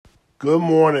Good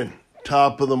morning.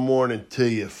 Top of the morning to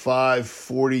you.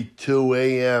 5:42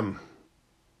 a.m.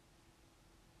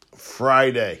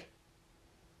 Friday,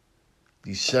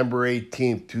 December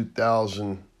 18th,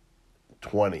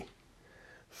 2020.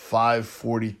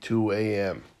 5:42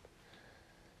 a.m.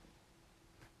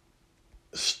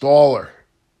 Staller,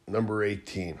 number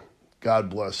 18. God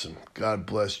bless him. God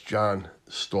bless John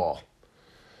Stahl.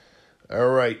 All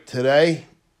right, today,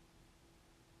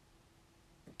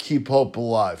 keep hope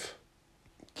alive.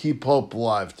 Keep hope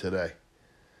alive today.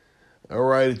 All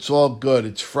right, it's all good.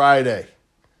 It's Friday.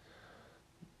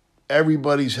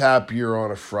 Everybody's happier on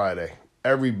a Friday.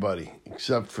 Everybody,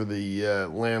 except for the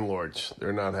landlords.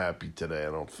 They're not happy today,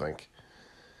 I don't think.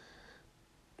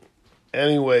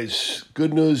 Anyways,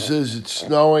 good news is it's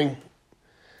snowing,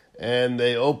 and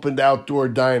they opened outdoor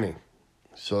dining.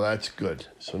 So that's good.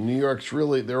 So New York's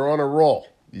they're on a roll,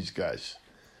 these guys.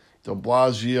 De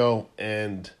Blasio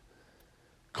and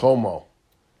Como.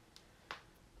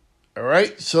 All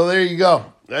right, so there you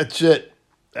go. That's it.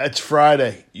 That's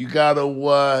Friday. You gotta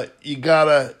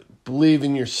believe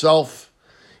in yourself.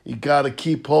 You gotta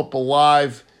keep hope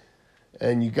alive,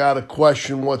 and you gotta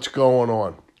question what's going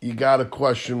on. You gotta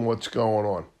question what's going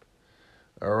on.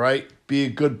 All right, be a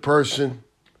good person,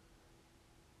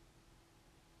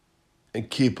 and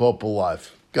keep hope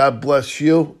alive. God bless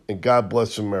you, and God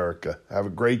bless America. Have a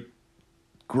great,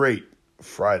 great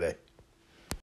Friday.